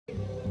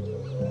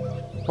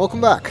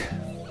Welcome back.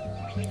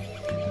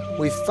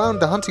 We found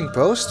the hunting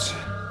post,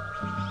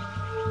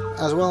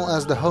 as well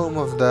as the home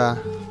of the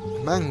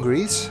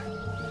Mangrees.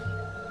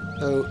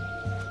 So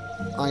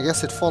I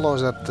guess it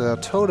follows that the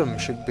totem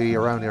should be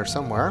around here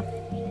somewhere.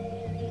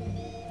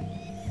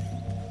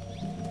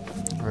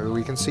 Maybe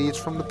we can see it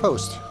from the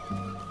post.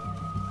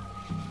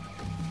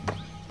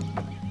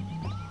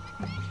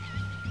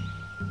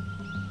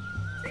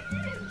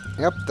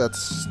 Yep,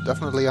 that's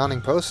definitely a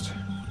hunting post.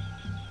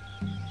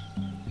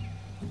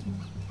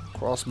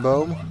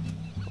 Crossbow.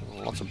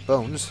 Lots of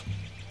bones.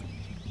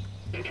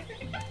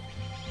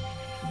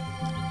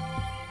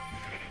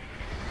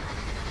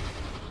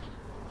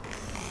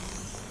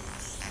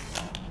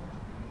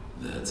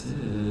 That's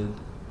it.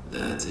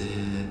 That's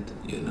it.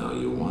 You know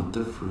you want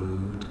the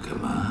fruit.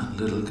 Come on,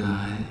 little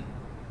guy.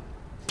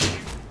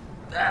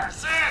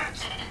 That's it!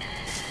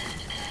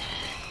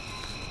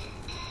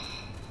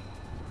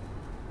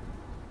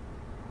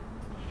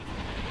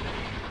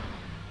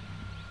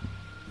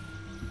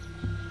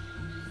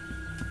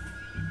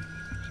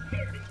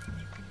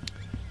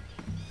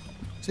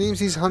 Seems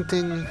he's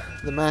hunting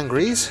the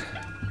Mangrees.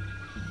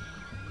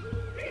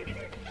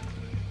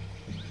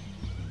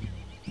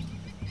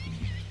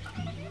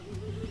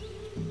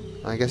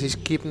 I guess he's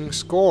keeping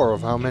score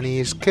of how many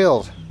he's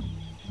killed.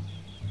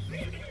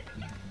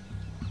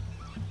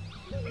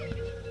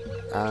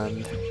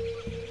 And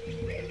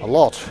a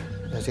lot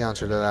is the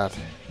answer to that.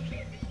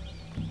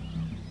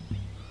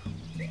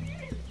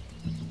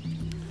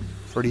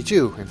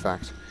 32, in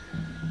fact.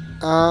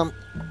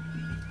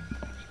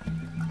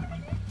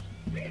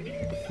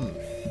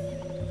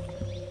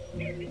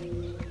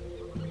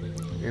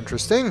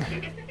 Interesting.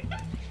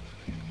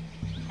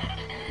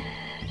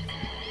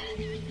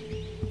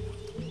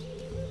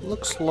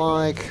 Looks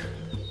like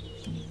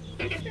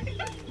a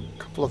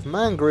couple of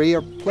Mangree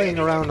are playing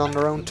around on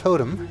their own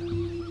totem,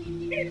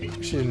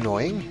 which is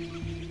annoying.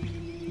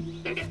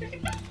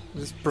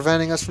 This is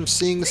preventing us from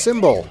seeing the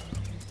symbol.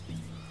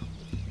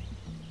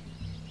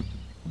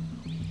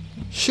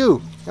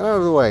 Shoo! Get out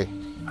of the way.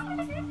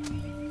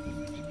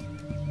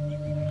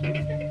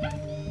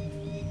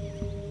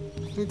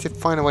 Need to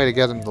find a way to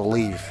get them to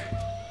leave.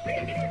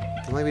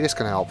 Maybe this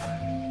can help.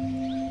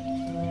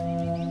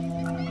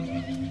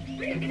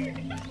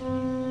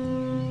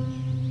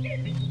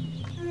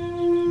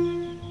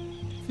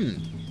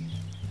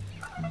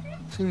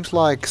 Seems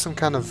like some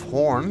kind of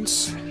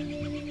horns,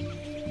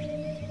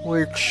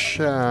 which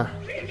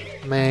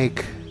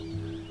make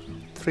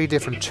 3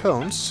 different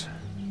tones.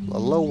 A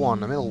low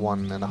one, a middle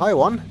one, and a high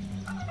one.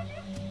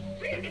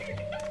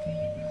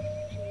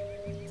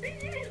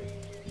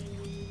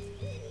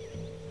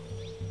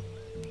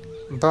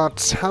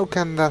 But how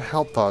can that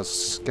help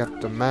us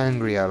get the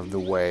Mangry out of the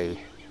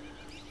way?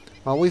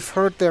 Well, we've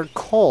heard their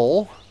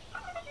call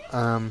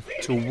to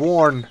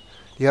warn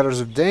the others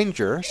of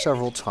danger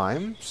several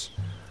times,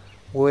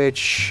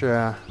 which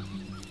was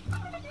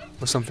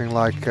something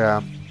like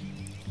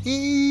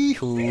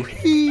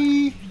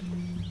ee-hoo-hee.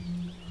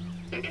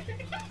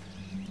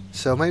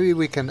 So maybe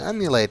we can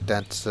emulate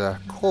that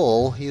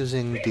call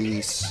using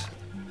these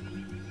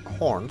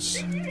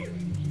horns,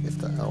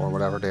 if or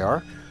whatever they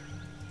are.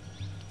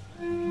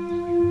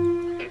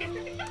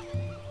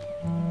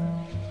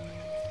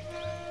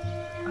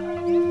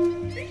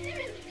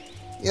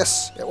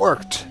 Yes, it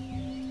worked!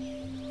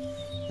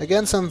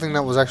 Again, something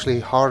that was actually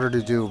harder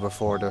to do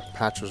before the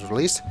patch was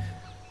released.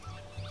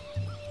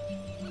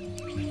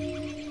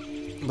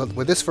 But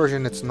with this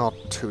version it's not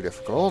too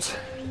difficult.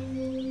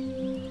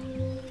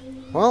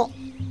 Well,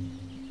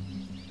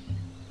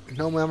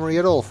 no memory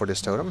at all for this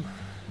totem.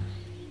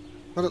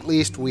 But at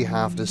least we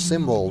have the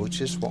symbol,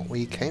 which is what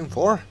we came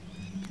for.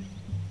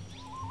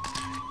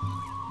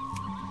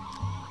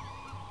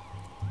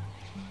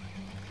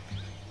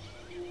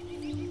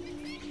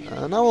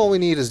 Now all we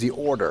need is the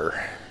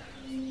order.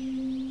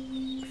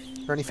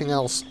 Is there anything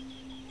else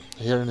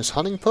here in this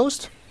hunting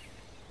post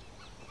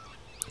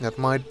that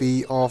might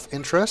be of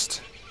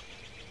interest?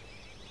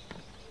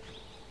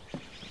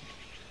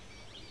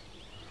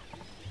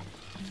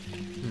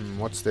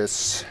 What's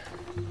this?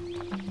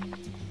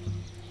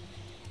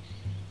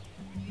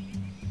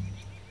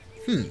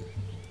 It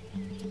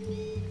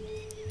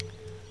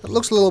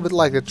looks a little bit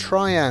like a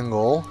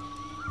triangle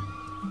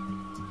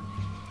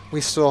we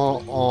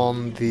saw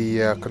on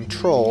the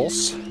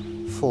controls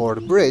for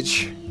the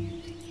bridge.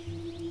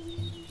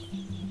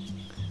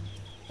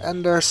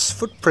 And there's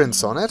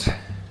footprints on it.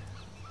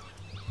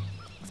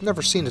 I've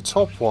never seen the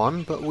top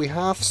one, but we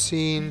have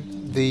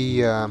seen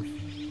the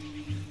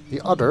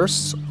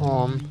others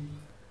on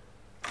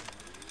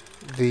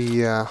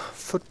the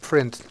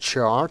footprint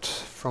chart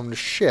from the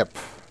ship.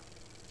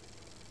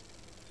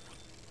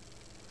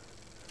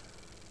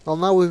 Well,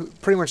 now we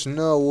pretty much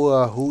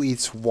know who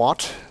eats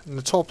what. In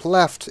the top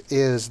left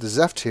is the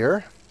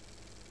Zephyr,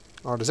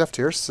 or the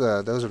Zephyrs,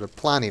 those are the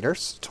plant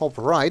eaters. Top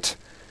right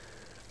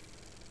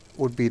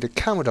would be the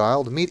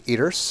Camodile, the meat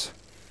eaters.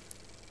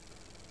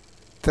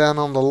 Then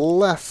on the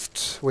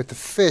left with the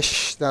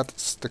fish,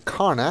 that's the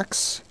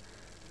Carnax.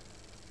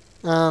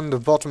 And the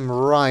bottom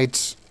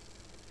right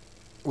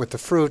with the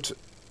fruit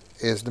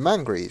is the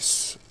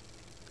mangries.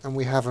 And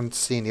we haven't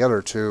seen the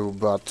other two,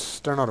 but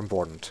they're not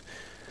important.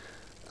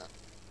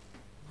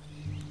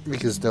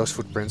 Because those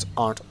footprints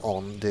aren't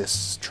on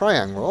this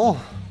triangle.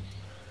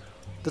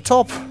 The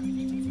top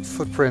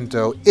footprint,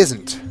 though,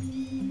 isn't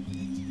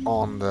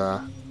on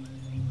the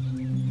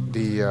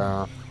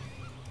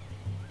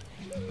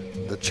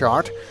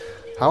chart.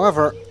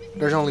 However,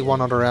 there's only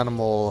one other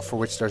animal for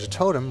which there's a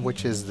totem,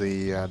 which is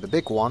the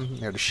big one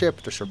near the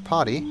ship, the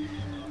Serpati.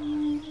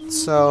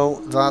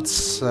 So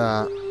that's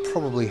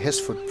probably his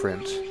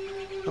footprint.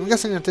 I'm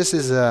guessing that this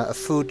is a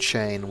food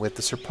chain with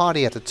the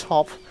Serpati at the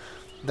top.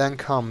 Then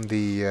come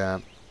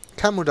the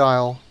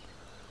Camudile,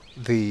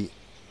 the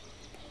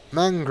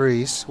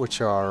Mangries,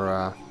 which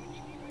are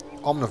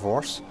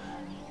omnivores,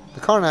 the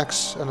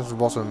Carnacs, and at the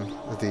bottom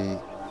the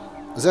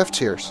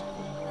Zephyrs,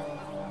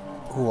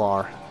 who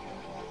are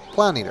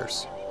plant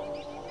eaters.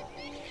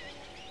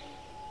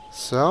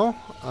 So,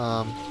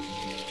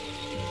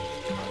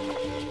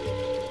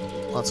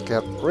 let's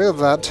get rid of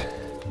that.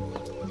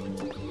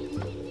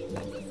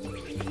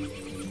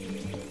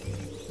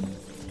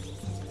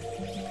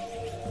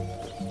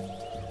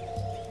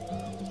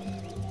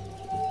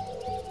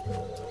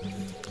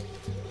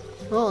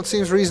 Well, it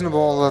seems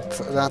reasonable that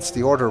that's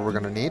the order we're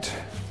going to need.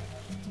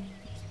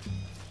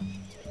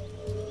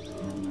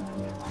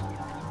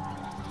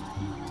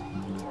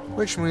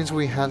 Which means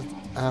we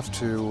have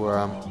to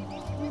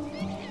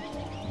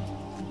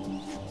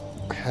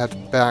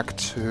head back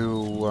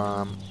to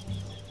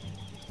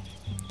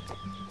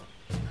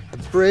the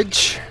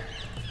bridge,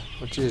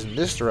 which is in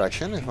this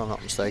direction, if I'm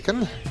not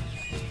mistaken.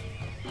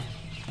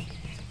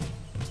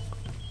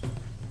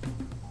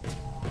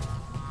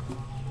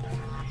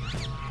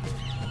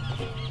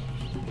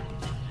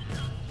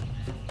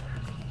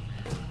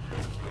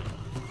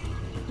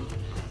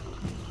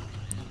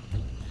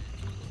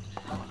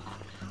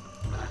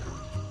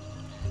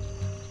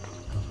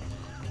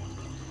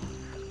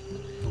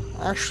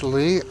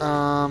 Actually,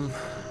 let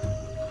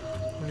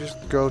me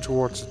just go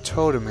towards the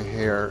totem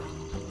here.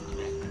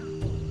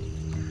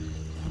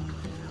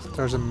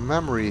 There's a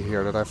memory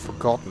here that I've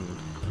forgotten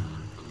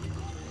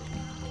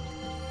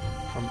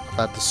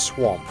about the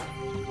swamp.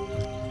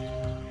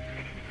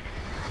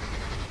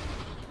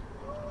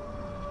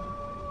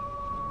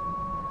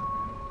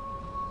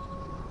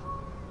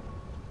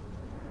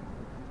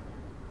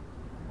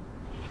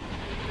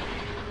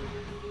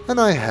 And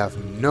I have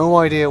no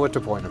idea what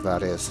the point of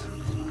that is.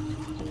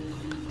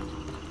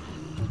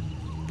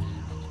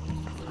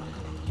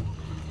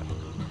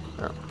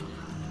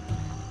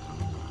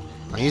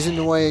 He's in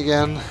the way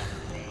again.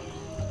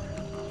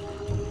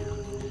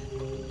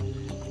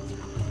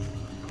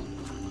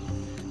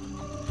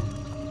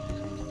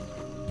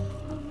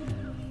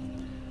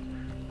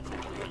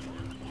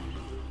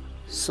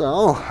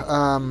 So,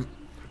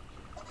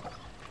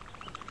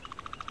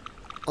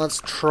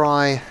 let's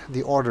try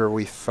the order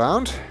we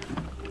found.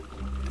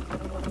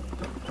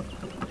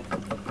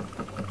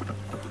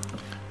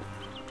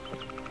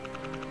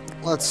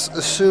 Let's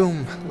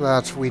assume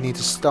that we need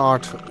to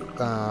start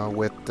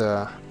with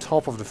the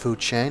top of the food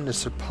chain, the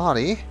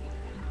Serpati,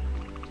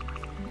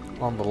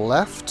 on the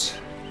left,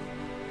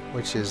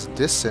 which is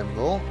this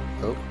symbol.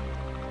 Oh,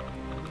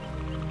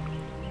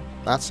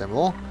 that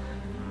symbol.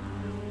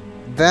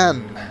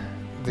 Then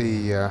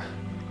the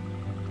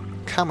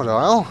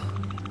Camudile,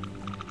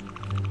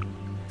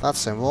 that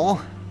symbol,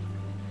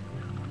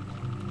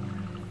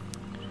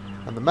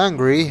 and the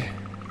Mangry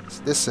is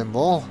this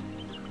symbol.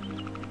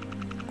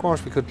 Of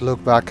course, we could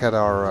look back at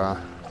our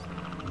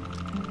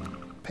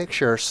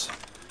pictures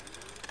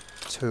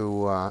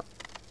to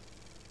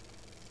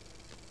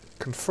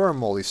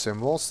confirm all these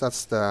symbols.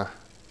 That's the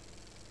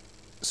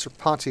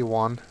Serpati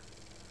one.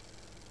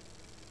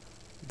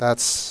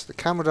 That's the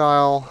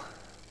Camudile,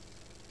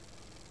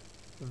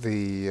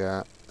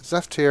 the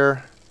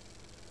Zephyr,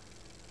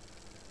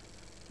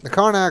 the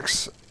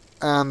Carnacs,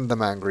 and the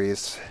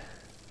Mangries.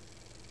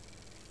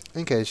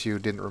 In case you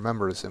didn't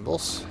remember the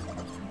symbols.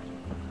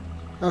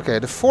 Okay,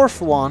 the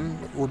fourth one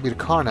would be the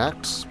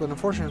Carnacs, but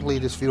unfortunately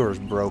this viewer is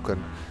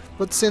broken.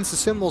 But since the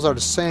symbols are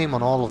the same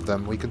on all of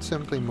them, we can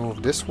simply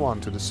move this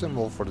one to the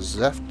symbol for the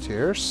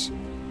Zephyrs.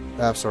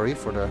 Sorry,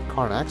 for the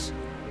Carnacs.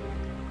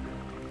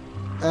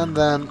 And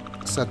then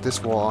set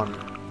this one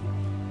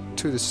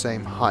to the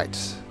same height.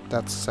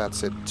 That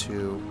sets it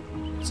to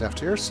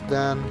Zephyrs.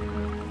 Then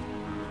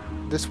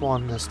this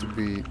one has to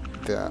be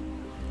the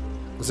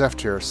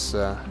Zephyrs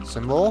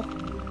symbol.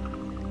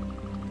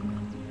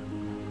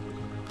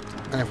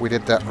 And if we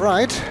did that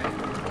right,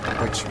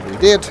 which we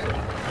did,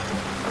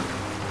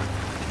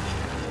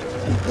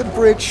 the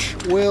bridge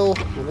will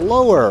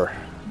lower.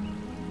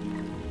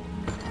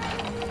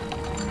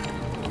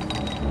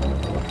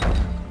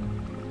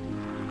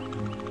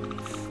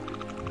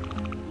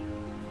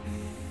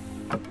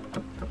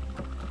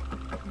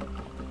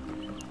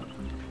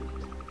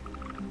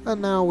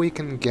 And now we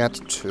can get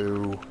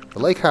to the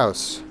lake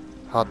house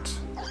hut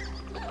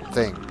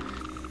thing.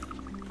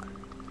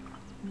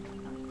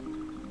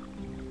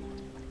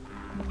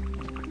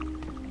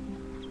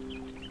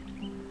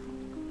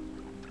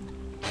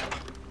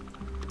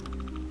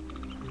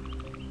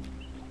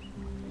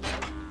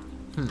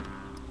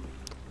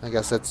 I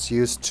guess that's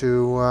used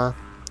to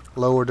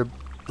lower the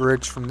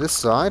bridge from this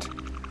side.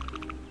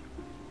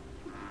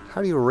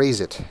 How do you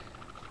raise it?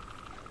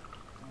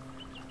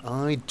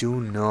 I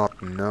do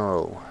not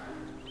know.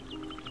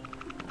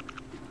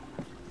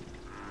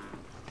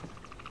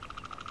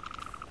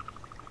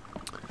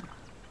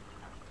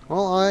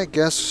 Well, I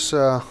guess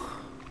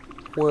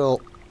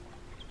we'll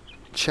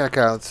check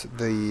out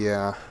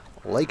the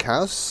lake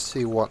house,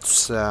 see what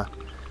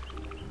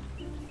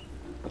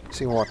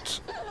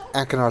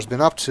Achenar's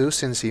been up to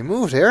since he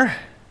moved here.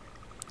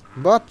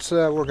 But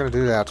we're gonna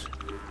do that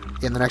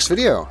in the next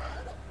video.